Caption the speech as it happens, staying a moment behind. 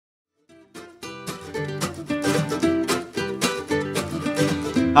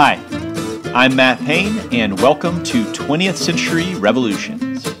Hi, I'm Matt Payne, and welcome to 20th Century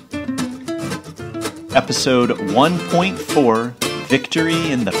Revolutions. Episode 1.4, Victory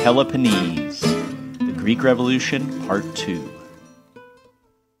in the Peloponnese, the Greek Revolution, Part 2.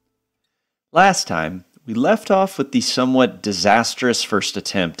 Last time, we left off with the somewhat disastrous first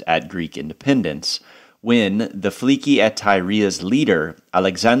attempt at Greek independence, when the Philiki at Tyria's leader,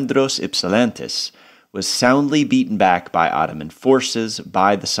 Alexandros Ypsilantis, was soundly beaten back by Ottoman forces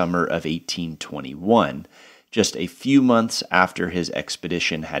by the summer of 1821, just a few months after his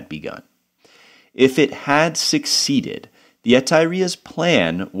expedition had begun. If it had succeeded, the Etiria's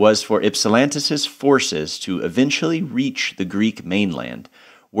plan was for Ypsilantis' forces to eventually reach the Greek mainland,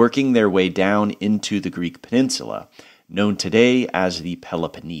 working their way down into the Greek peninsula, known today as the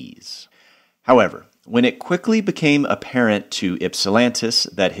Peloponnese. However, when it quickly became apparent to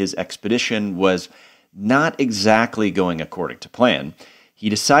Ypsilantis that his expedition was not exactly going according to plan, he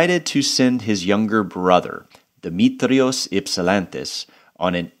decided to send his younger brother, Demetrios Ypsilantis,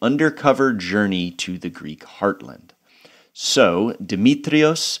 on an undercover journey to the Greek heartland. So,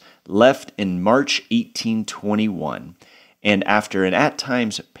 Demetrios left in March 1821, and after an at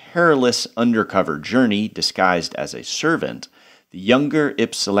times perilous undercover journey disguised as a servant, the younger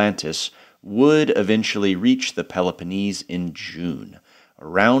Ypsilantis would eventually reach the Peloponnese in June,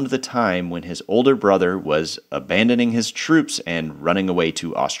 around the time when his older brother was abandoning his troops and running away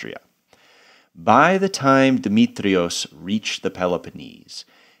to Austria. By the time Demetrios reached the Peloponnese,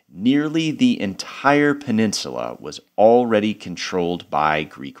 nearly the entire peninsula was already controlled by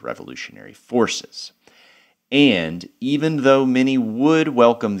Greek revolutionary forces. And even though many would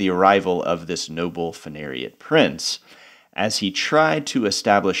welcome the arrival of this noble Phanariot prince, as he tried to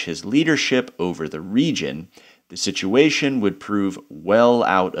establish his leadership over the region, the situation would prove well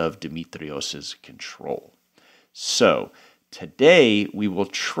out of Demetrios' control. So, today we will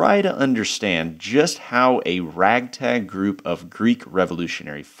try to understand just how a ragtag group of Greek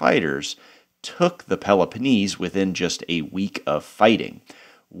revolutionary fighters took the Peloponnese within just a week of fighting,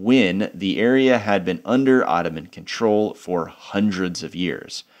 when the area had been under Ottoman control for hundreds of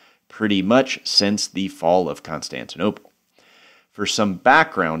years, pretty much since the fall of Constantinople. For some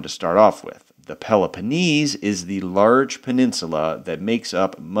background to start off with, the Peloponnese is the large peninsula that makes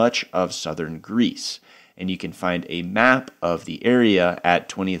up much of southern Greece, and you can find a map of the area at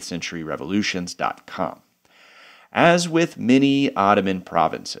 20thCenturyRevolutions.com. As with many Ottoman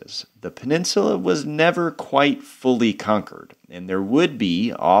provinces, the peninsula was never quite fully conquered, and there would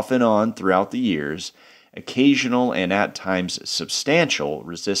be, off and on throughout the years, occasional and at times substantial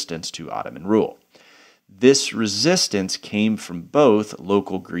resistance to Ottoman rule. This resistance came from both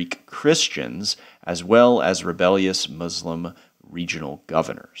local Greek Christians as well as rebellious Muslim regional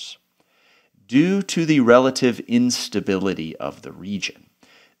governors. Due to the relative instability of the region,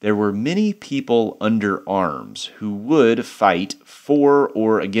 there were many people under arms who would fight for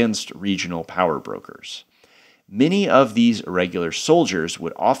or against regional power brokers. Many of these irregular soldiers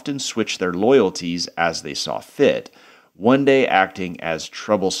would often switch their loyalties as they saw fit, one day acting as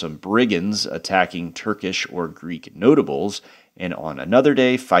troublesome brigands attacking Turkish or Greek notables, and on another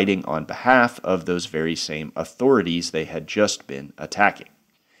day fighting on behalf of those very same authorities they had just been attacking.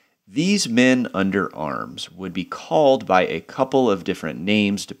 These men under arms would be called by a couple of different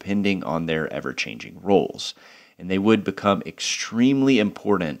names depending on their ever-changing roles, and they would become extremely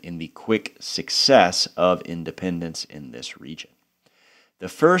important in the quick success of independence in this region. The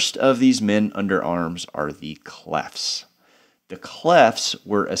first of these men under arms are the Clefs. The Clefs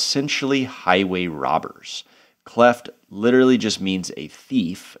were essentially highway robbers. Cleft literally just means a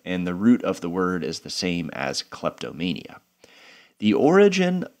thief, and the root of the word is the same as kleptomania. The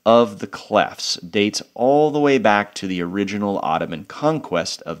origin of the Clefs dates all the way back to the original Ottoman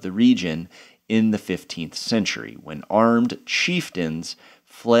conquest of the region in the 15th century, when armed chieftains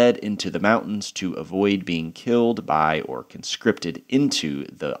fled into the mountains to avoid being killed by or conscripted into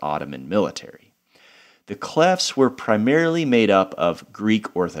the Ottoman military. The Clefs were primarily made up of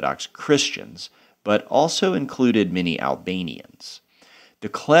Greek Orthodox Christians, but also included many Albanians. The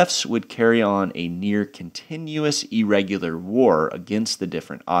Clefs would carry on a near-continuous irregular war against the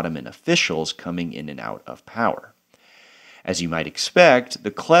different Ottoman officials coming in and out of power. As you might expect, the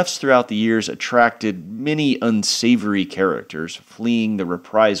Clefs throughout the years attracted many unsavory characters fleeing the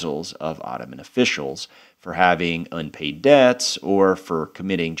reprisals of Ottoman officials for having unpaid debts or for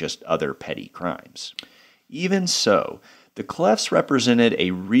committing just other petty crimes. Even so, the Clefs represented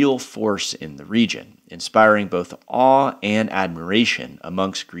a real force in the region, inspiring both awe and admiration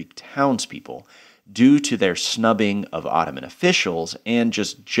amongst Greek townspeople, due to their snubbing of Ottoman officials and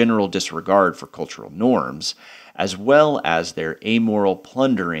just general disregard for cultural norms, as well as their amoral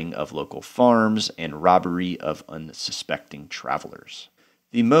plundering of local farms and robbery of unsuspecting travelers.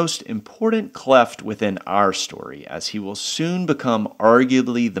 The most important cleft within our story, as he will soon become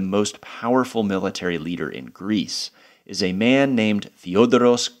arguably the most powerful military leader in Greece, is a man named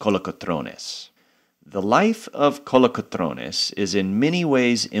Theodoros Kolokotrones. The life of Kolokotrones is in many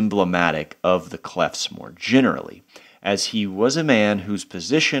ways emblematic of the clefts more generally, as he was a man whose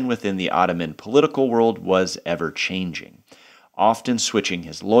position within the Ottoman political world was ever-changing, often switching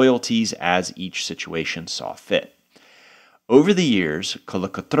his loyalties as each situation saw fit. Over the years,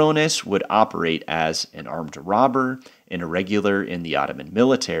 Kolokotrones would operate as an armed robber, an irregular in the Ottoman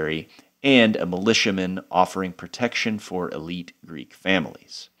military, and a militiaman offering protection for elite Greek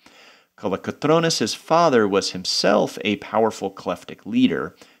families. Kolokotrones' father was himself a powerful Kleptic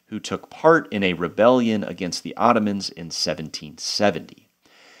leader who took part in a rebellion against the Ottomans in 1770.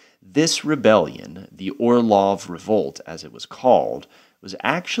 This rebellion, the Orlov Revolt as it was called, was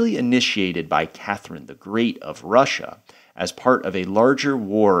actually initiated by Catherine the Great of Russia as part of a larger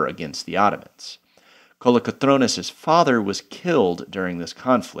war against the Ottomans. Kolokotrones' father was killed during this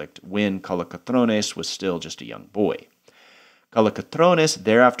conflict when Kolokotrones was still just a young boy. Kolokotrones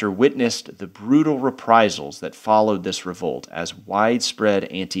thereafter witnessed the brutal reprisals that followed this revolt as widespread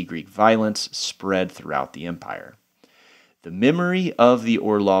anti-Greek violence spread throughout the empire. The memory of the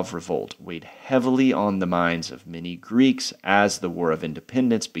Orlov Revolt weighed heavily on the minds of many Greeks as the War of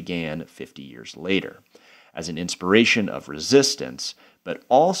Independence began 50 years later, as an inspiration of resistance, but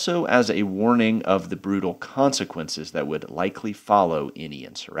also as a warning of the brutal consequences that would likely follow any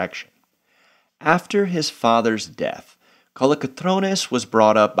insurrection. After his father's death, Kolokotrones was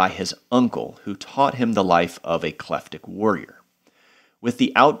brought up by his uncle, who taught him the life of a Kleptic warrior. With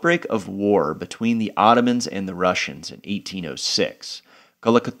the outbreak of war between the Ottomans and the Russians in 1806,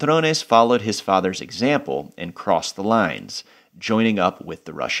 Kolokotrones followed his father's example and crossed the lines, joining up with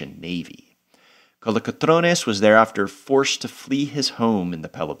the Russian Navy. Kolokotrones was thereafter forced to flee his home in the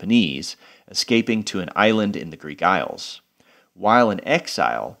Peloponnese, escaping to an island in the Greek Isles. While in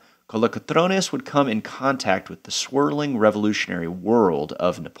exile, Kolokotrones would come in contact with the swirling revolutionary world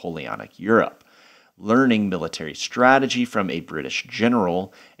of Napoleonic Europe, learning military strategy from a British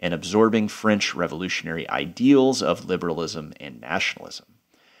general and absorbing French revolutionary ideals of liberalism and nationalism.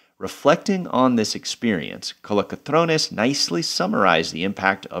 Reflecting on this experience, Kolokotrones nicely summarized the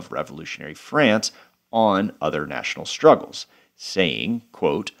impact of revolutionary France on other national struggles, saying,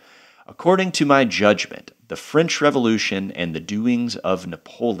 quote, "According to my judgment, the French Revolution and the doings of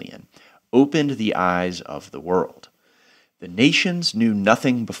Napoleon opened the eyes of the world. The nations knew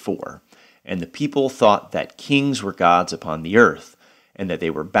nothing before, and the people thought that kings were gods upon the earth, and that they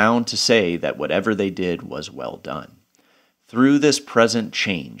were bound to say that whatever they did was well done. Through this present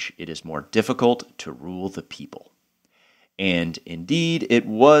change, it is more difficult to rule the people." And indeed, it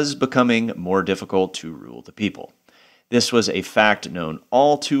was becoming more difficult to rule the people. This was a fact known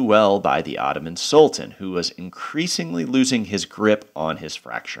all too well by the Ottoman Sultan, who was increasingly losing his grip on his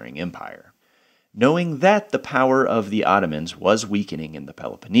fracturing empire. Knowing that the power of the Ottomans was weakening in the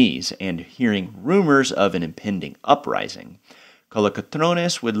Peloponnese, and hearing rumors of an impending uprising,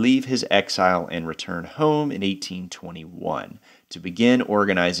 Kolokotrones would leave his exile and return home in 1821 to begin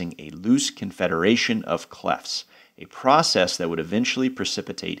organizing a loose confederation of clefts, a process that would eventually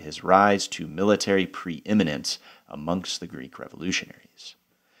precipitate his rise to military preeminence amongst the Greek revolutionaries.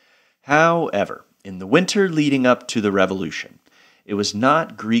 However, in the winter leading up to the revolution, it was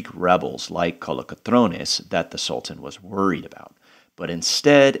not Greek rebels like Kolokotrones that the Sultan was worried about, but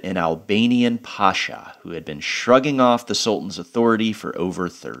instead an Albanian pasha who had been shrugging off the Sultan's authority for over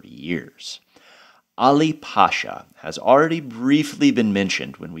 30 years. Ali Pasha has already briefly been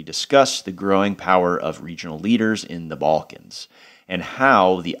mentioned when we discussed the growing power of regional leaders in the Balkans, and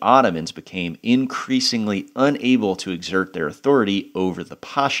how the Ottomans became increasingly unable to exert their authority over the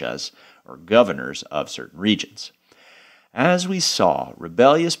pashas, or governors, of certain regions. As we saw,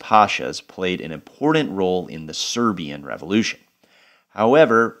 rebellious pashas played an important role in the Serbian Revolution.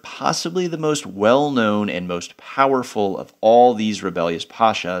 However, possibly the most well-known and most powerful of all these rebellious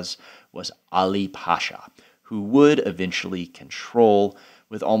pashas was Ali Pasha, who would eventually control,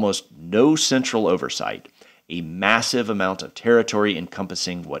 with almost no central oversight, a massive amount of territory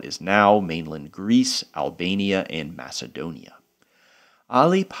encompassing what is now mainland Greece, Albania, and Macedonia.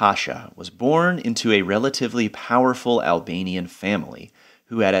 Ali Pasha was born into a relatively powerful Albanian family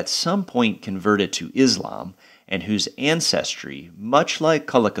who had at some point converted to Islam and whose ancestry, much like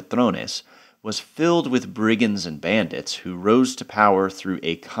Kolokotrones, was filled with brigands and bandits who rose to power through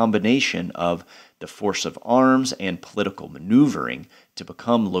a combination of the force of arms, and political maneuvering to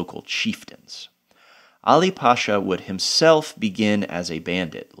become local chieftains. Ali Pasha would himself begin as a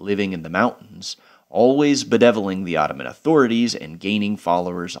bandit, living in the mountains, always bedeviling the Ottoman authorities and gaining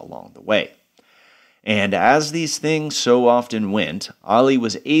followers along the way. And as these things so often went, Ali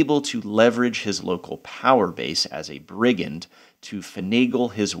was able to leverage his local power base as a brigand to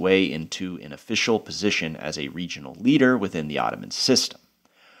finagle his way into an official position as a regional leader within the Ottoman system.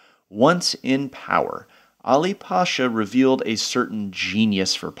 Once in power, Ali Pasha revealed a certain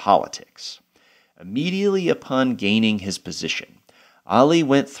genius for politics. Immediately upon gaining his position, Ali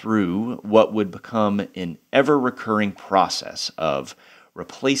went through what would become an ever-recurring process of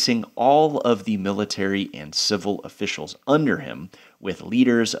replacing all of the military and civil officials under him with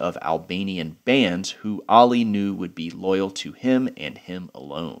leaders of Albanian bands who Ali knew would be loyal to him and him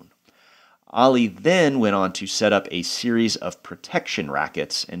alone. Ali then went on to set up a series of protection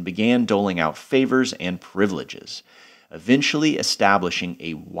rackets and began doling out favors and privileges, eventually establishing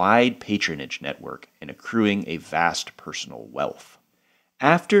a wide patronage network and accruing a vast personal wealth.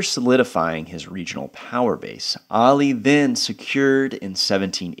 After solidifying his regional power base, Ali then secured in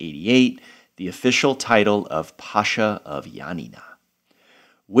 1788 the official title of Pasha of Yanina.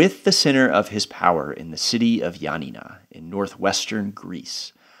 With the center of his power in the city of Yanina in northwestern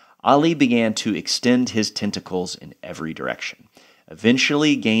Greece, Ali began to extend his tentacles in every direction,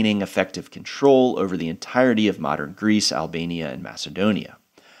 eventually gaining effective control over the entirety of modern Greece, Albania, and Macedonia.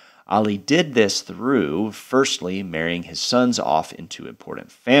 Ali did this through, firstly, marrying his sons off into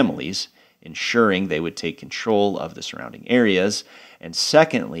important families, ensuring they would take control of the surrounding areas, and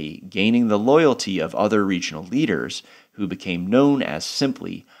secondly, gaining the loyalty of other regional leaders who became known as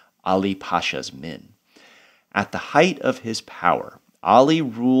simply Ali Pasha's men. At the height of his power, Ali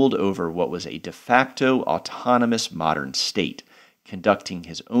ruled over what was a de facto autonomous modern state, conducting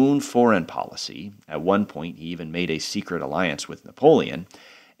his own foreign policy. At one point, he even made a secret alliance with Napoleon,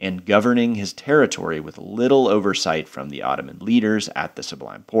 and governing his territory with little oversight from the Ottoman leaders at the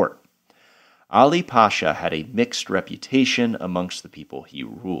Sublime Porte. Ali Pasha had a mixed reputation amongst the people he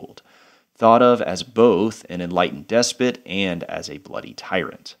ruled, thought of as both an enlightened despot and as a bloody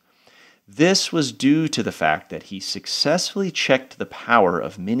tyrant. This was due to the fact that he successfully checked the power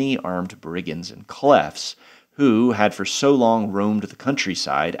of many armed brigands and clefts who had for so long roamed the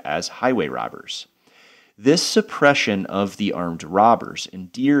countryside as highway robbers. This suppression of the armed robbers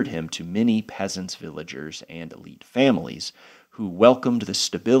endeared him to many peasants, villagers, and elite families who welcomed the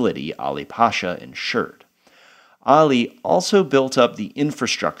stability Ali Pasha ensured. Ali also built up the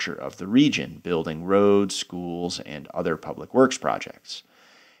infrastructure of the region, building roads, schools, and other public works projects.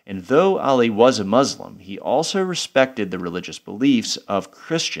 And though Ali was a Muslim, he also respected the religious beliefs of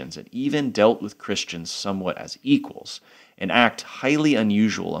Christians and even dealt with Christians somewhat as equals, an act highly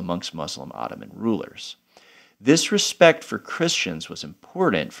unusual amongst Muslim Ottoman rulers. This respect for Christians was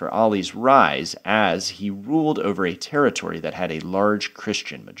important for Ali's rise as he ruled over a territory that had a large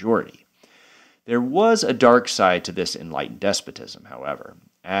Christian majority. There was a dark side to this enlightened despotism, however,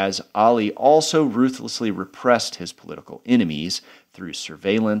 as Ali also ruthlessly repressed his political enemies through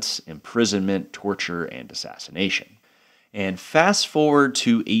surveillance, imprisonment, torture, and assassination. And fast forward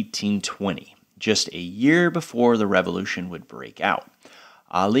to 1820, just a year before the revolution would break out.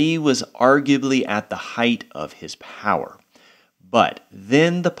 Ali was arguably at the height of his power. But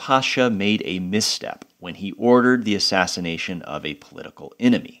then the Pasha made a misstep when he ordered the assassination of a political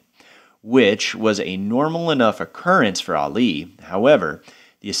enemy, which was a normal enough occurrence for Ali. However,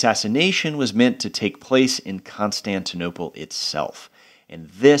 the assassination was meant to take place in Constantinople itself, and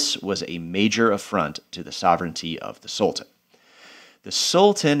this was a major affront to the sovereignty of the Sultan. The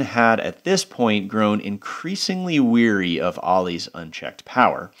Sultan had at this point grown increasingly weary of Ali's unchecked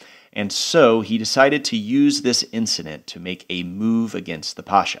power, and so he decided to use this incident to make a move against the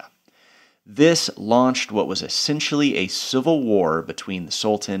Pasha. This launched what was essentially a civil war between the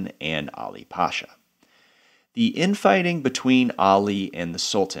Sultan and Ali Pasha. The infighting between Ali and the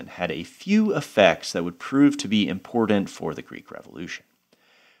Sultan had a few effects that would prove to be important for the Greek Revolution.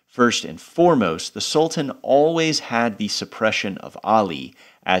 First and foremost, the Sultan always had the suppression of Ali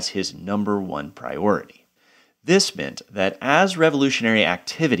as his number one priority. This meant that as revolutionary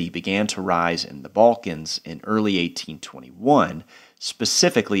activity began to rise in the Balkans in early 1821,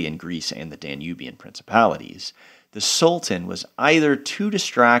 specifically in Greece and the Danubian principalities, the Sultan was either too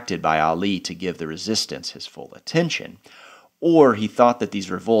distracted by Ali to give the resistance his full attention, or he thought that these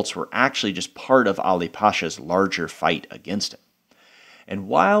revolts were actually just part of Ali Pasha's larger fight against him. And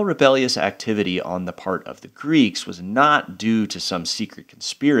while rebellious activity on the part of the Greeks was not due to some secret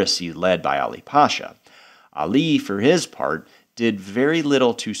conspiracy led by Ali Pasha, Ali, for his part, did very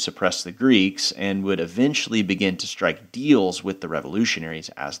little to suppress the Greeks and would eventually begin to strike deals with the revolutionaries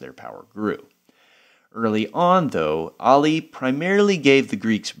as their power grew. Early on, though, Ali primarily gave the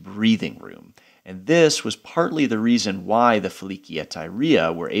Greeks breathing room, and this was partly the reason why the Filici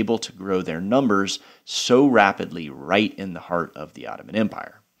Tyria were able to grow their numbers so rapidly right in the heart of the Ottoman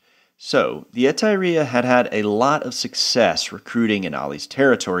Empire. So, the Etyria had had a lot of success recruiting in Ali's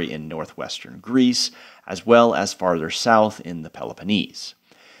territory in northwestern Greece, as well as farther south in the Peloponnese.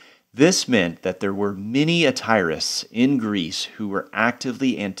 This meant that there were many Etyrists in Greece who were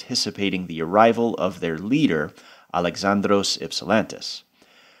actively anticipating the arrival of their leader, Alexandros Ypsilantis.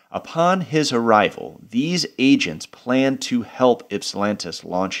 Upon his arrival, these agents planned to help Ypsilantis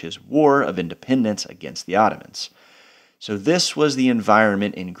launch his war of independence against the Ottomans. So this was the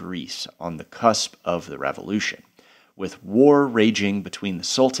environment in Greece on the cusp of the revolution, with war raging between the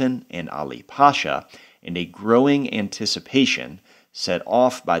Sultan and Ali Pasha and a growing anticipation set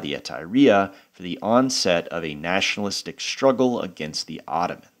off by the Etyria for the onset of a nationalistic struggle against the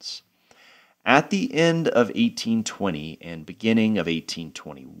Ottomans. At the end of 1820 and beginning of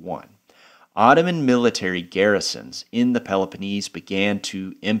 1821, Ottoman military garrisons in the Peloponnese began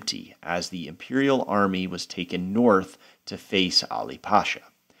to empty as the imperial army was taken north to face Ali Pasha.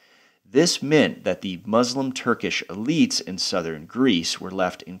 This meant that the Muslim Turkish elites in southern Greece were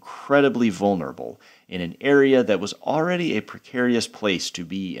left incredibly vulnerable in an area that was already a precarious place to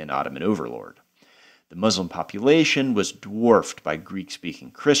be an Ottoman overlord. The Muslim population was dwarfed by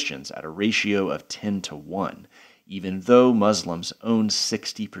Greek-speaking Christians at a ratio of 10-1, even though Muslims owned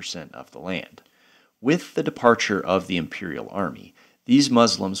 60% of the land. With the departure of the imperial army, these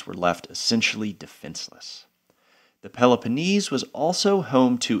Muslims were left essentially defenseless. The Peloponnese was also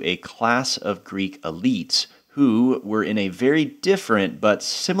home to a class of Greek elites who were in a very different but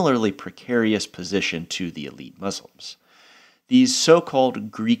similarly precarious position to the elite Muslims. These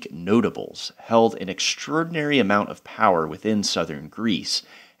so-called Greek notables held an extraordinary amount of power within southern Greece,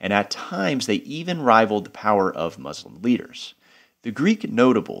 and at times they even rivaled the power of Muslim leaders. The Greek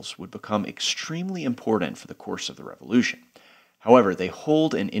notables would become extremely important for the course of the revolution. However, they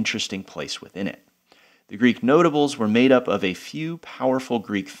hold an interesting place within it. The Greek notables were made up of a few powerful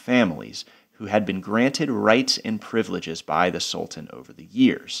Greek families who had been granted rights and privileges by the Sultan over the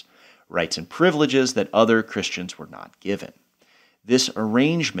years, rights and privileges that other Christians were not given. This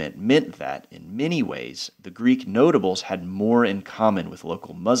arrangement meant that, in many ways, the Greek notables had more in common with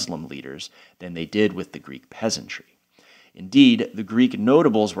local Muslim leaders than they did with the Greek peasantry. Indeed, the Greek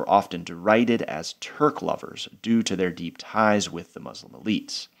notables were often derided as Turk lovers due to their deep ties with the Muslim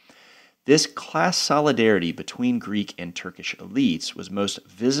elites. This class solidarity between Greek and Turkish elites was most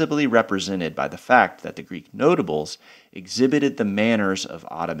visibly represented by the fact that the Greek notables exhibited the manners of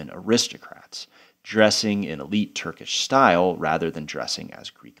Ottoman aristocrats, dressing in elite Turkish style rather than dressing as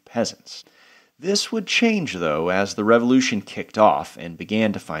Greek peasants. This would change, though, as the revolution kicked off and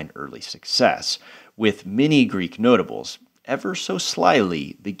began to find early success, with many Greek notables, ever so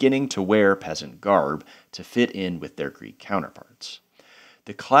slyly, beginning to wear peasant garb to fit in with their Greek counterparts.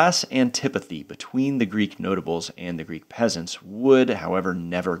 The class antipathy between the Greek notables and the Greek peasants would, however,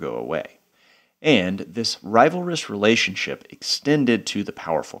 never go away. And this rivalrous relationship extended to the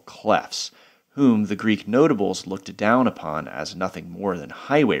powerful clefs, whom the Greek notables looked down upon as nothing more than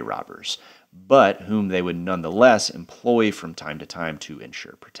highway robbers, but whom they would nonetheless employ from time to time to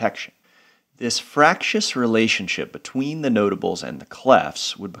ensure protection. This fractious relationship between the notables and the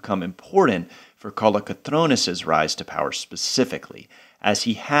clefs would become important for Kolokotronis's rise to power specifically, as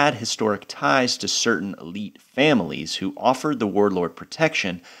he had historic ties to certain elite families who offered the warlord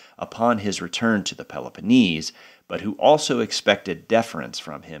protection upon his return to the Peloponnese, but who also expected deference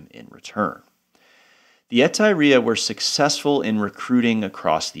from him in return. The Etyria were successful in recruiting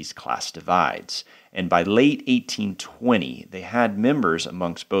across these class divides, and by late 1820 they had members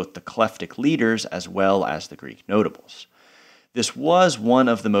amongst both the Cleftic leaders as well as the Greek notables. This was one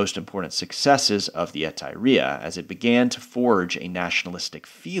of the most important successes of the Etyria, as it began to forge a nationalistic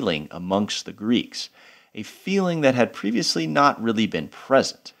feeling amongst the Greeks, a feeling that had previously not really been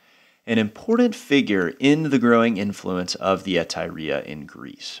present. An important figure in the growing influence of the Etyria in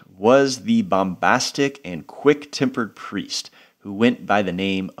Greece was the bombastic and quick-tempered priest who went by the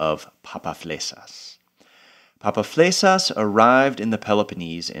name of Papaflesas. Papaflesas arrived in the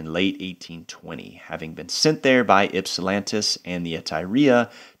Peloponnese in late 1820, having been sent there by Ypsilantis and the Etyria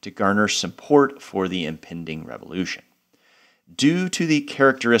to garner support for the impending revolution. Due to the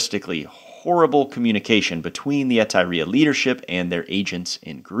characteristically horrible communication between the Etyria leadership and their agents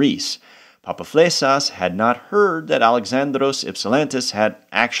in Greece, Papaflesas had not heard that Alexandros Ypsilantis had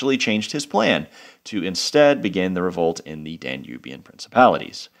actually changed his plan, to instead begin the revolt in the Danubian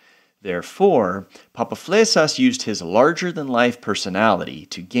principalities. Therefore, Papaflesas used his larger-than-life personality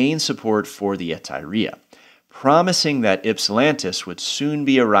to gain support for the Etairia, promising that Ypsilantis would soon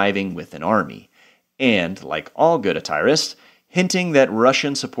be arriving with an army, and, like all good Etairists, hinting that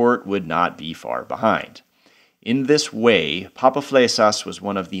Russian support would not be far behind. In this way, Papaflesas was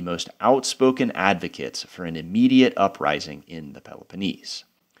one of the most outspoken advocates for an immediate uprising in the Peloponnese.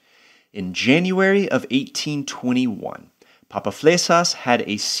 In January of 1821, Papaflesas had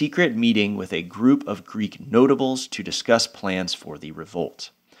a secret meeting with a group of Greek notables to discuss plans for the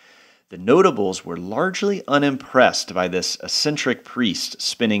revolt. The notables were largely unimpressed by this eccentric priest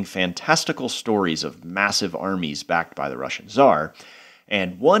spinning fantastical stories of massive armies backed by the Russian Tsar,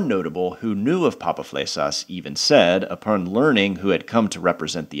 and one notable who knew of Papaflesas even said, upon learning who had come to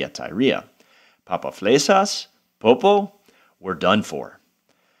represent the Etairia, "Papaflesas, Popo, we're done for."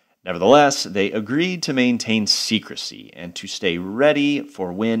 Nevertheless, they agreed to maintain secrecy and to stay ready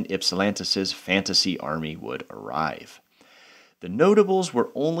for when Ypsilantis' fantasy army would arrive. The notables were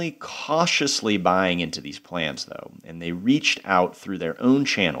only cautiously buying into these plans, though, and they reached out through their own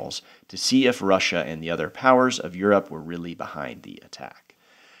channels to see if Russia and the other powers of Europe were really behind the attack.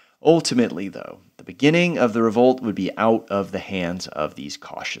 Ultimately, though, the beginning of the revolt would be out of the hands of these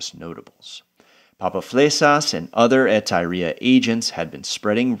cautious notables. Papaflesas and other Etairia agents had been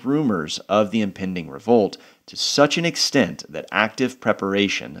spreading rumors of the impending revolt to such an extent that active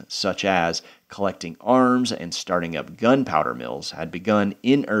preparation, such as collecting arms and starting up gunpowder mills, had begun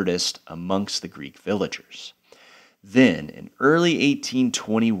in earnest amongst the Greek villagers. Then, in early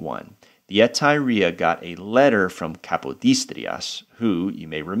 1821, the Etairia got a letter from Kapodistrias, who, you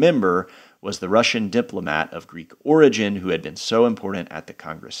may remember, was the Russian diplomat of Greek origin who had been so important at the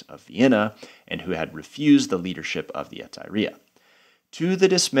Congress of Vienna and who had refused the leadership of the Etairia. To the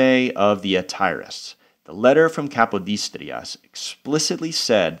dismay of the Etairists, the letter from Kapodistrias explicitly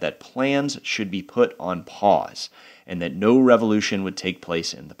said that plans should be put on pause and that no revolution would take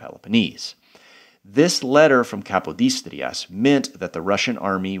place in the Peloponnese. This letter from Kapodistrias meant that the Russian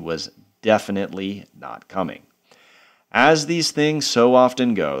army was definitely not coming. As these things so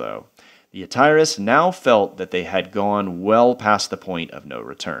often go, though, the Etairists now felt that they had gone well past the point of no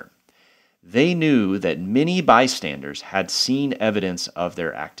return. They knew that many bystanders had seen evidence of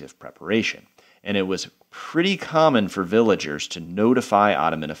their active preparation, and it was pretty common for villagers to notify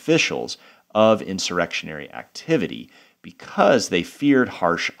Ottoman officials of insurrectionary activity because they feared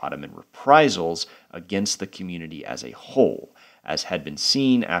harsh Ottoman reprisals against the community as a whole, as had been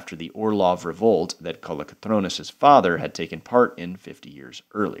seen after the Orlov revolt that Kolokotronis' father had taken part in 50 years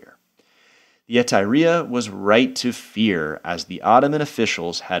earlier. The Etairia was right to fear, as the Ottoman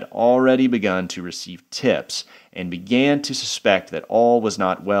officials had already begun to receive tips and began to suspect that all was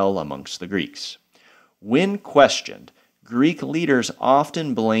not well amongst the Greeks. When questioned, Greek leaders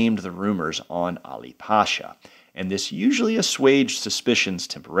often blamed the rumors on Ali Pasha, and this usually assuaged suspicions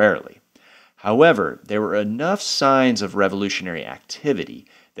temporarily. However, there were enough signs of revolutionary activity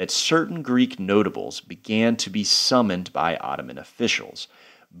that certain Greek notables began to be summoned by Ottoman officials,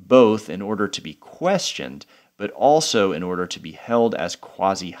 both in order to be questioned, but also in order to be held as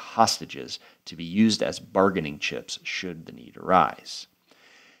quasi-hostages to be used as bargaining chips should the need arise.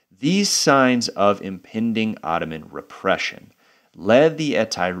 These signs of impending Ottoman repression led the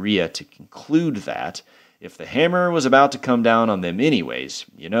Etairia to conclude that, if the hammer was about to come down on them anyways,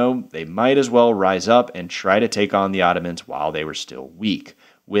 they might as well rise up and try to take on the Ottomans while they were still weak,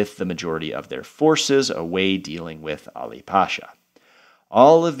 with the majority of their forces away dealing with Ali Pasha.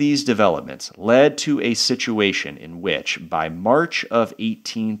 All of these developments led to a situation in which, by March of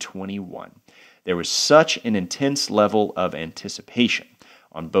 1821, there was such an intense level of anticipation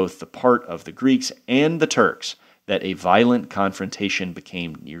on both the part of the Greeks and the Turks that a violent confrontation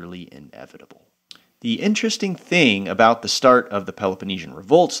became nearly inevitable. The interesting thing about the start of the Peloponnesian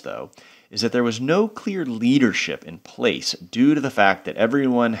revolts, though, is that there was no clear leadership in place due to the fact that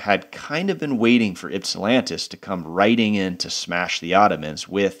everyone had kind of been waiting for Ypsilantis to come riding in to smash the Ottomans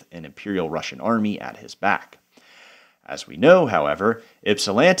with an Imperial Russian army at his back. As we know, however,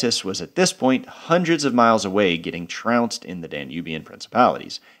 Ypsilantis was at this point hundreds of miles away getting trounced in the Danubian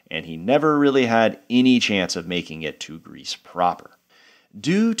principalities, and he never really had any chance of making it to Greece proper.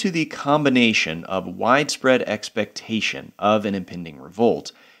 Due to the combination of widespread expectation of an impending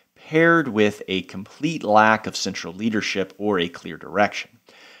revolt, paired with a complete lack of central leadership or a clear direction,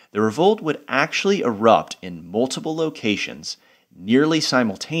 the revolt would actually erupt in multiple locations, nearly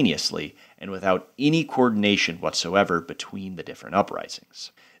simultaneously, and without any coordination whatsoever between the different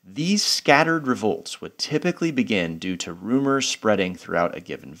uprisings. These scattered revolts would typically begin due to rumors spreading throughout a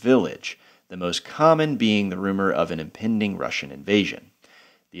given village, the most common being the rumor of an impending Russian invasion.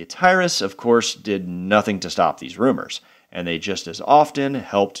 The Ateiris, of course, did nothing to stop these rumors, and they just as often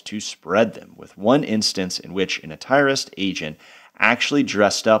helped to spread them, with one instance in which an Ateirist agent actually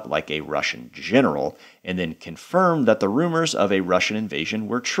dressed up like a Russian general and then confirmed that the rumors of a Russian invasion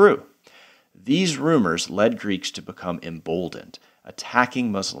were true. These rumors led Greeks to become emboldened,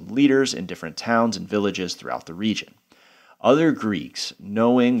 attacking Muslim leaders in different towns and villages throughout the region. Other Greeks,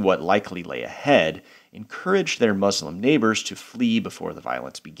 knowing what likely lay ahead, encouraged their Muslim neighbors to flee before the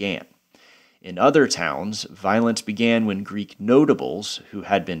violence began. In other towns, violence began when Greek notables, who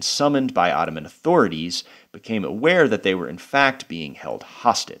had been summoned by Ottoman authorities, became aware that they were in fact being held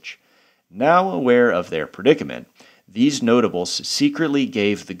hostage. Now aware of their predicament, these notables secretly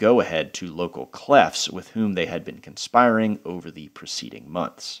gave the go-ahead to local clefs with whom they had been conspiring over the preceding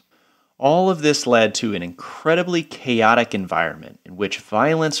months. All of this led to an incredibly chaotic environment in which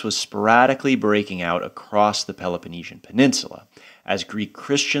violence was sporadically breaking out across the Peloponnesian Peninsula, as Greek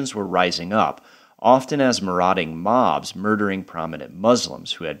Christians were rising up, often as marauding mobs murdering prominent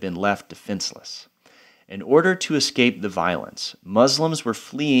Muslims who had been left defenseless. In order to escape the violence, Muslims were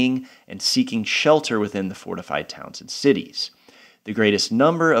fleeing and seeking shelter within the fortified towns and cities. The greatest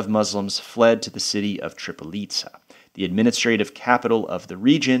number of Muslims fled to the city of Tripolitsa, the administrative capital of the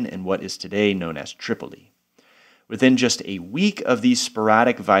region in what is today known as Tripoli. Within just a week of these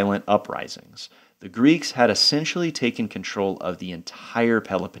sporadic violent uprisings, the Greeks had essentially taken control of the entire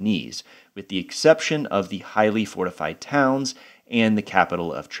Peloponnese, with the exception of the highly fortified towns and the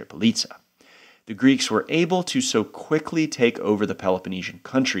capital of Tripolitsa. The Greeks were able to so quickly take over the Peloponnesian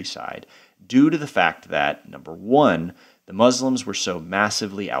countryside due to the fact that, number one, the Muslims were so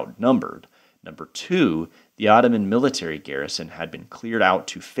massively outnumbered, number two, the Ottoman military garrison had been cleared out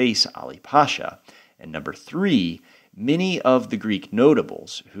to face Ali Pasha, and number three, many of the Greek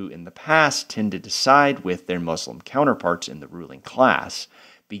notables, who in the past tended to side with their Muslim counterparts in the ruling class,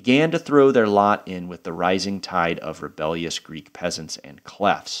 began to throw their lot in with the rising tide of rebellious Greek peasants and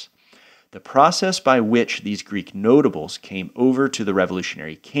clefs. The process by which these Greek notables came over to the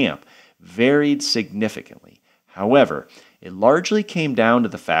revolutionary camp varied significantly. However, it largely came down to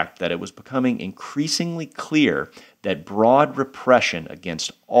the fact that it was becoming increasingly clear that broad repression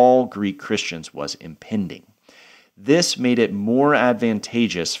against all Greek Christians was impending. This made it more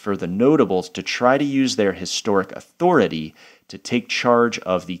advantageous for the notables to try to use their historic authority to take charge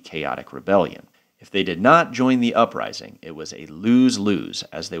of the chaotic rebellion. If they did not join the uprising, it was a lose-lose,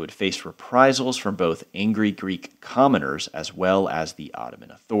 as they would face reprisals from both angry Greek commoners as well as the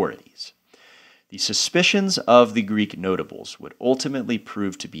Ottoman authorities. The suspicions of the Greek notables would ultimately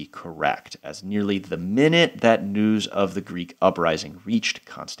prove to be correct, as nearly the minute that news of the Greek uprising reached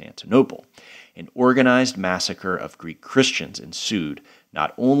Constantinople, an organized massacre of Greek Christians ensued,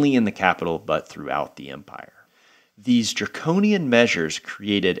 not only in the capital but throughout the empire. These draconian measures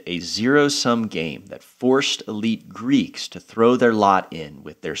created a zero-sum game that forced elite Greeks to throw their lot in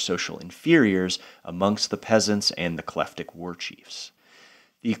with their social inferiors amongst the peasants and the kleptic war chiefs.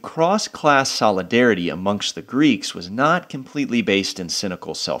 The cross-class solidarity amongst the Greeks was not completely based in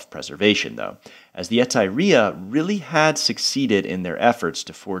cynical self-preservation, though, as the Eteiria really had succeeded in their efforts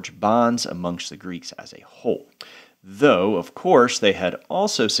to forge bonds amongst the Greeks as a whole. Though, of course, they had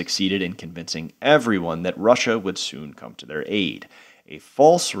also succeeded in convincing everyone that Russia would soon come to their aid, a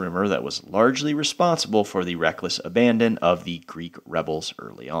false rumor that was largely responsible for the reckless abandon of the Greek rebels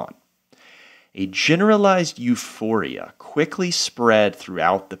early on. A generalized euphoria quickly spread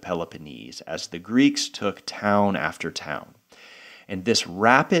throughout the Peloponnese as the Greeks took town after town, and this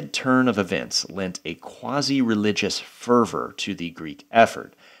rapid turn of events lent a quasi-religious fervor to the Greek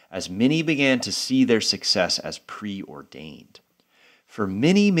effort, as many began to see their success as preordained. For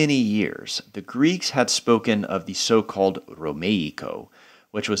many, many years, the Greeks had spoken of the so-called Romeiko,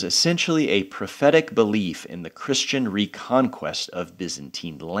 which was essentially a prophetic belief in the Christian reconquest of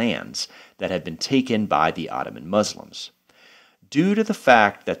Byzantine lands that had been taken by the Ottoman Muslims. Due to the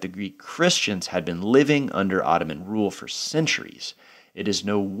fact that the Greek Christians had been living under Ottoman rule for centuries, it is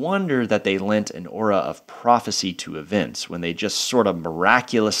no wonder that they lent an aura of prophecy to events when they just sort of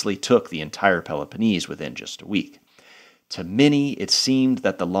miraculously took the entire Peloponnese within just a week. To many, it seemed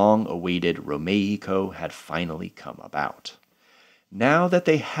that the long-awaited Romeiko had finally come about. Now that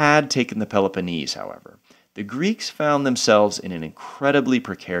they had taken the Peloponnese, however, the Greeks found themselves in an incredibly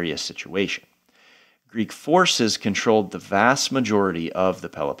precarious situation. Greek forces controlled the vast majority of the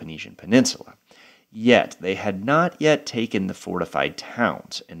Peloponnesian Peninsula, yet they had not yet taken the fortified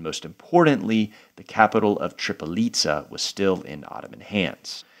towns, and most importantly, the capital of Tripolitsa was still in Ottoman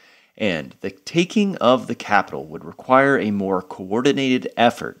hands. And the taking of the capital would require a more coordinated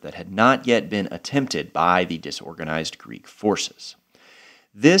effort that had not yet been attempted by the disorganized Greek forces.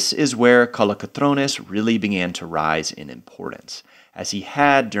 This is where Kolokotrones really began to rise in importance, as he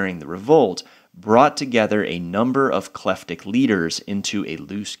had, during the revolt, brought together a number of kleptic leaders into a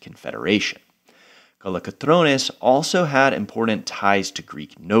loose confederation. Kolokotrones also had important ties to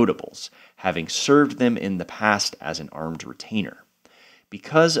Greek notables, having served them in the past as an armed retainer.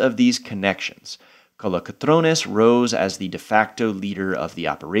 Because of these connections, Kolokotrones rose as the de facto leader of the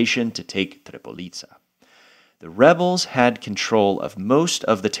operation to take Tripolitsa. The rebels had control of most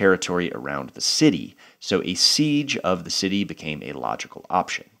of the territory around the city, so a siege of the city became a logical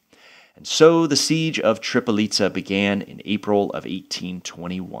option. And so the siege of Tripolitsa began in April of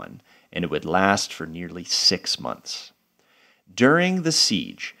 1821, and it would last for nearly 6 months. During the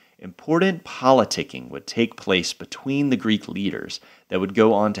siege, important politicking would take place between the Greek leaders that would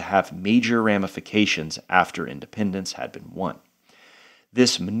go on to have major ramifications after independence had been won.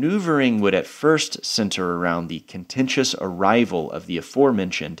 This maneuvering would at first center around the contentious arrival of the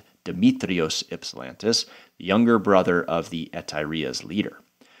aforementioned Demetrios Ypsilantis, the younger brother of the Etiria's leader.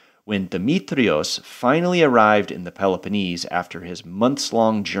 When Demetrios finally arrived in the Peloponnese after his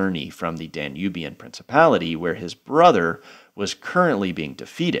months-long journey from the Danubian Principality, where his brother was currently being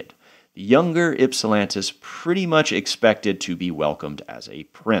defeated, the younger Ypsilantis pretty much expected to be welcomed as a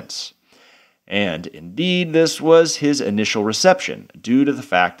prince. And indeed, this was his initial reception, due to the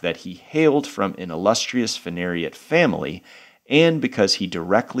fact that he hailed from an illustrious Phanariot family, and because he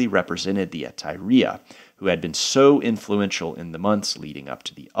directly represented the Etiria, who had been so influential in the months leading up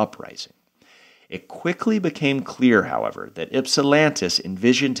to the uprising. It quickly became clear, however, that Ypsilantis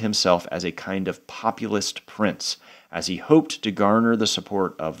envisioned himself as a kind of populist prince, as he hoped to garner the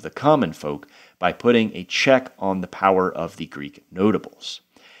support of the common folk by putting a check on the power of the Greek notables.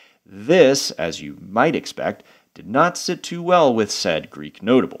 This, as you might expect, did not sit too well with said Greek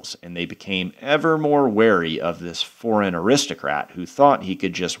notables, and they became ever more wary of this foreign aristocrat who thought he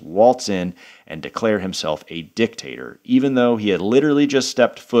could just waltz in and declare himself a dictator, even though he had literally just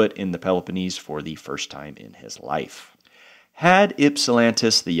stepped foot in the Peloponnese for the first time in his life. Had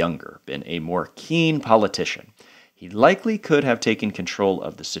Ypsilantis the Younger been a more keen politician, he likely could have taken control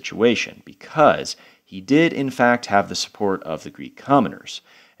of the situation, because he did in fact have the support of the Greek commoners,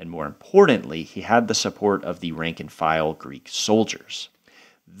 and more importantly, he had the support of the rank-and-file Greek soldiers.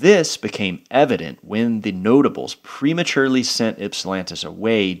 This became evident when the notables prematurely sent Ypsilantis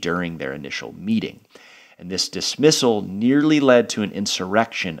away during their initial meeting, and this dismissal nearly led to an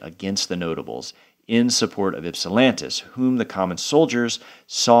insurrection against the notables in support of Ypsilantis, whom the common soldiers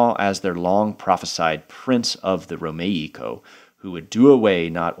saw as their long-prophesied prince of the Romaico, who would do away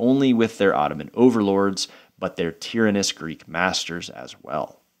not only with their Ottoman overlords, but their tyrannous Greek masters as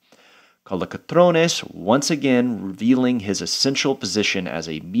well. Kolokotrones, once again revealing his essential position as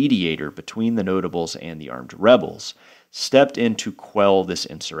a mediator between the notables and the armed rebels, stepped in to quell this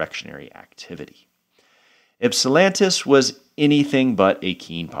insurrectionary activity. Ypsilantis was anything but a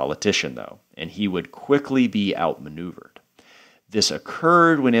keen politician, though, and he would quickly be outmaneuvered. This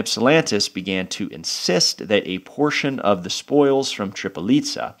occurred when Ypsilantis began to insist that a portion of the spoils from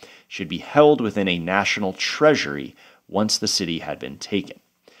Tripolitsa should be held within a national treasury once the city had been taken.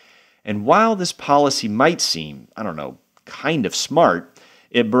 And while this policy might seem, kind of smart,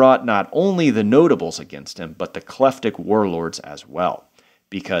 it brought not only the notables against him, but the kleptic warlords as well,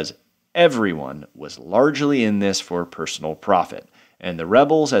 because everyone was largely in this for personal profit, and the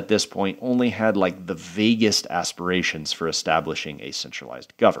rebels at this point only had the vaguest aspirations for establishing a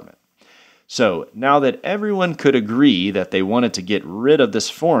centralized government. So now that everyone could agree that they wanted to get rid of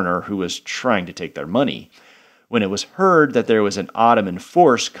this foreigner who was trying to take their money, when it was heard that there was an Ottoman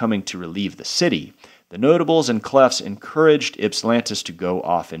force coming to relieve the city, the notables and klefts encouraged Ypsilantis to go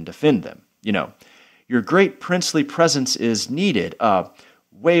off and defend them. Your great princely presence is needed,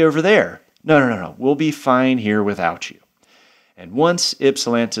 way over there. No, we'll be fine here without you. And once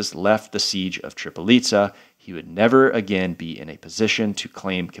Ypsilantis left the siege of Tripolitsa, he would never again be in a position to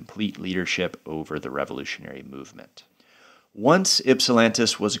claim complete leadership over the revolutionary movement. Once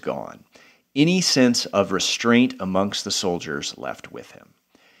Ypsilantis was gone, any sense of restraint amongst the soldiers left with him.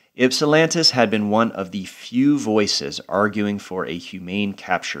 Ypsilantis had been one of the few voices arguing for a humane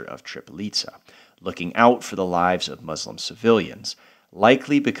capture of Tripolitsa, looking out for the lives of Muslim civilians,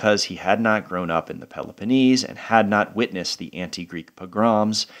 likely because he had not grown up in the Peloponnese and had not witnessed the anti-Greek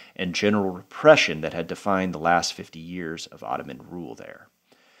pogroms and general repression that had defined the last 50 years of Ottoman rule there.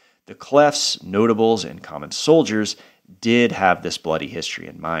 The klefts, notables, and common soldiers did have this bloody history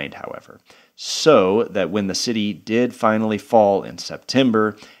in mind, however, so that when the city did finally fall in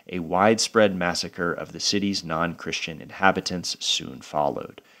September, a widespread massacre of the city's non-Christian inhabitants soon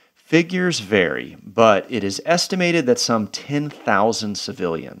followed. Figures vary, but it is estimated that some 10,000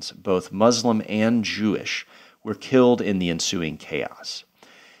 civilians, both Muslim and Jewish, were killed in the ensuing chaos.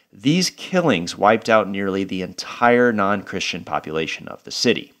 These killings wiped out nearly the entire non-Christian population of the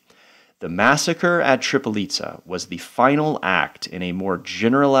city. The massacre at Tripolitza was the final act in a more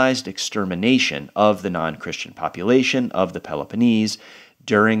generalized extermination of the non-Christian population of the Peloponnese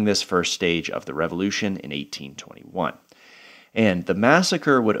during this first stage of the revolution in 1821. And the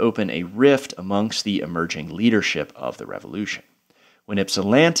massacre would open a rift amongst the emerging leadership of the revolution. When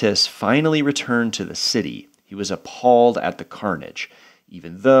Ypsilantis finally returned to the city, he was appalled at the carnage,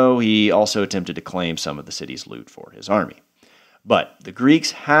 even though he also attempted to claim some of the city's loot for his army. But the Greeks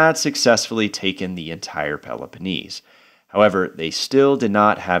had successfully taken the entire Peloponnese. However, they still did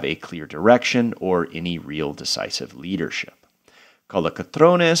not have a clear direction or any real decisive leadership.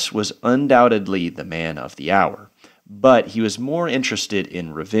 Kolokotrones was undoubtedly the man of the hour, but he was more interested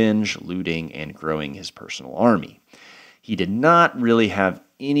in revenge, looting, and growing his personal army. He did not really have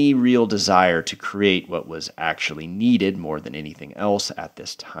any real desire to create what was actually needed more than anything else at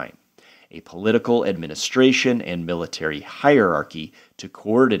this time: a political administration and military hierarchy to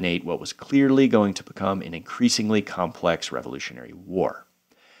coordinate what was clearly going to become an increasingly complex revolutionary war.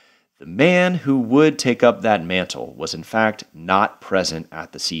 The man who would take up that mantle was in fact not present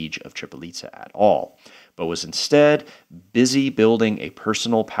at the siege of Tripolitza at all, but was instead busy building a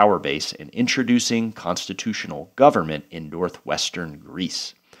personal power base and introducing constitutional government in northwestern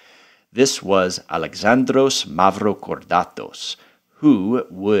Greece. This was Alexandros Mavrokordatos, who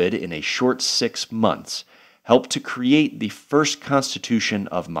would, in a short 6 months, help to create the first constitution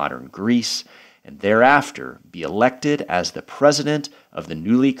of modern Greece, and thereafter be elected as the president of the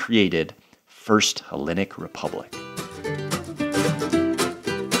newly created First Hellenic Republic.